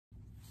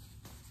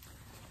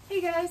Hey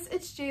guys,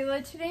 it's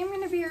Jayla. Today I'm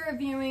going to be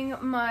reviewing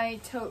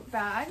my tote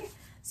bag.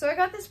 So I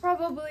got this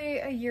probably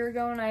a year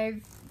ago and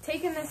I've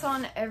taken this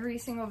on every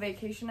single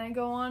vacation I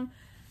go on,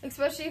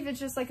 especially if it's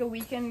just like a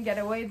weekend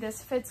getaway.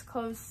 This fits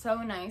clothes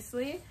so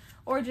nicely,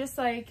 or just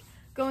like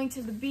going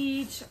to the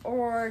beach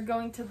or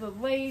going to the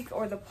lake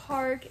or the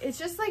park. It's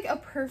just like a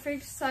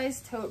perfect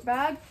size tote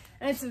bag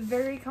and it's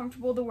very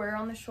comfortable to wear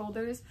on the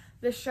shoulders.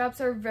 The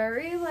straps are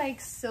very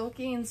like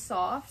silky and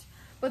soft,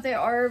 but they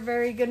are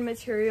very good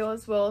material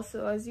as well.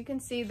 So as you can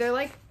see, they're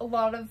like a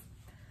lot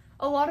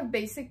of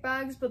basic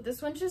bags, but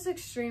this one's just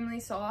extremely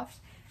soft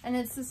and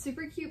it's a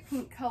super cute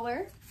pink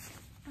color.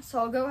 So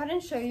I'll go ahead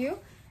and show you.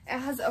 It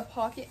has a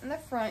pocket in the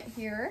front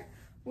here,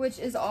 which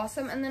is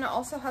awesome, and then it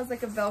also has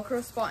like a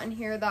Velcro spot in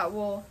here that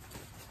will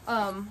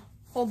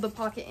hold the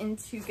pocket in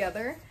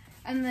together.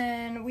 And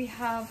then we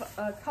have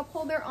a cup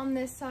holder on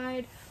this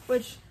side,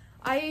 which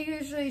I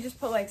usually just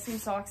put like some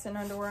socks and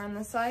underwear on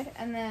this side,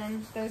 and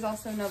then there's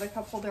also another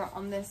cup holder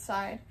on this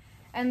side,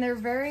 and they're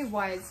very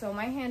wide, so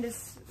my hand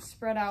is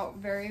spread out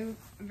very,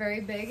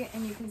 very big,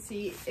 and you can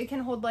see it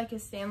can hold like a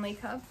Stanley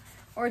cup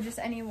or just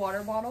any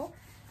water bottle.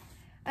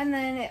 And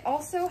then it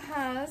also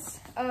has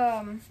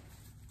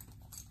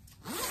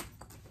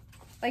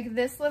like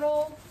this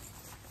little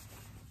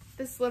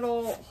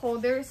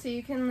holder, so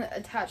you can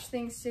attach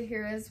things to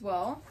here as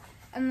well.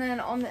 And then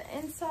on the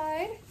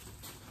inside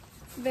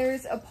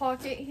there's a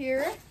pocket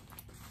here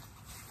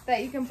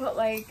that you can put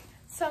like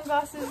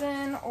sunglasses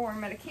in or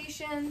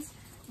medications.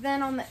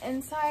 Then on the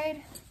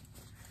inside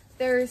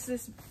there's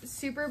this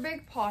super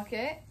big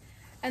pocket,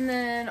 and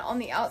then on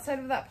the outside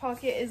of that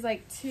pocket is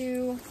like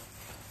two,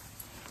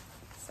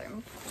 sorry,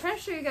 I'm trying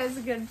to show you guys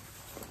a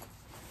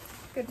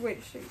good way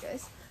to show you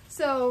guys.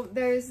 So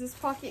there's this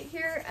pocket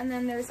here, and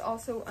then there's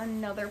also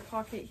another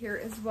pocket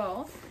here as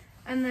well.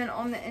 And then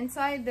on the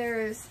inside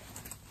there's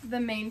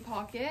the main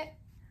pocket.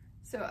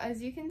 So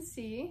as you can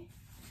see,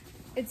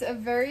 it's a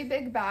very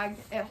big bag.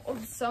 It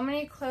holds so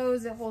many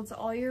clothes. It holds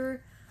all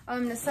your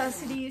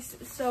necessities.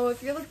 So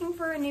if you're looking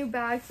for a new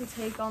bag to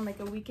take on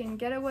like a weekend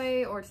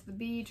getaway or to the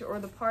beach or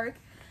the park,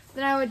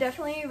 then I would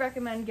definitely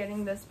recommend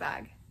getting this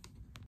bag.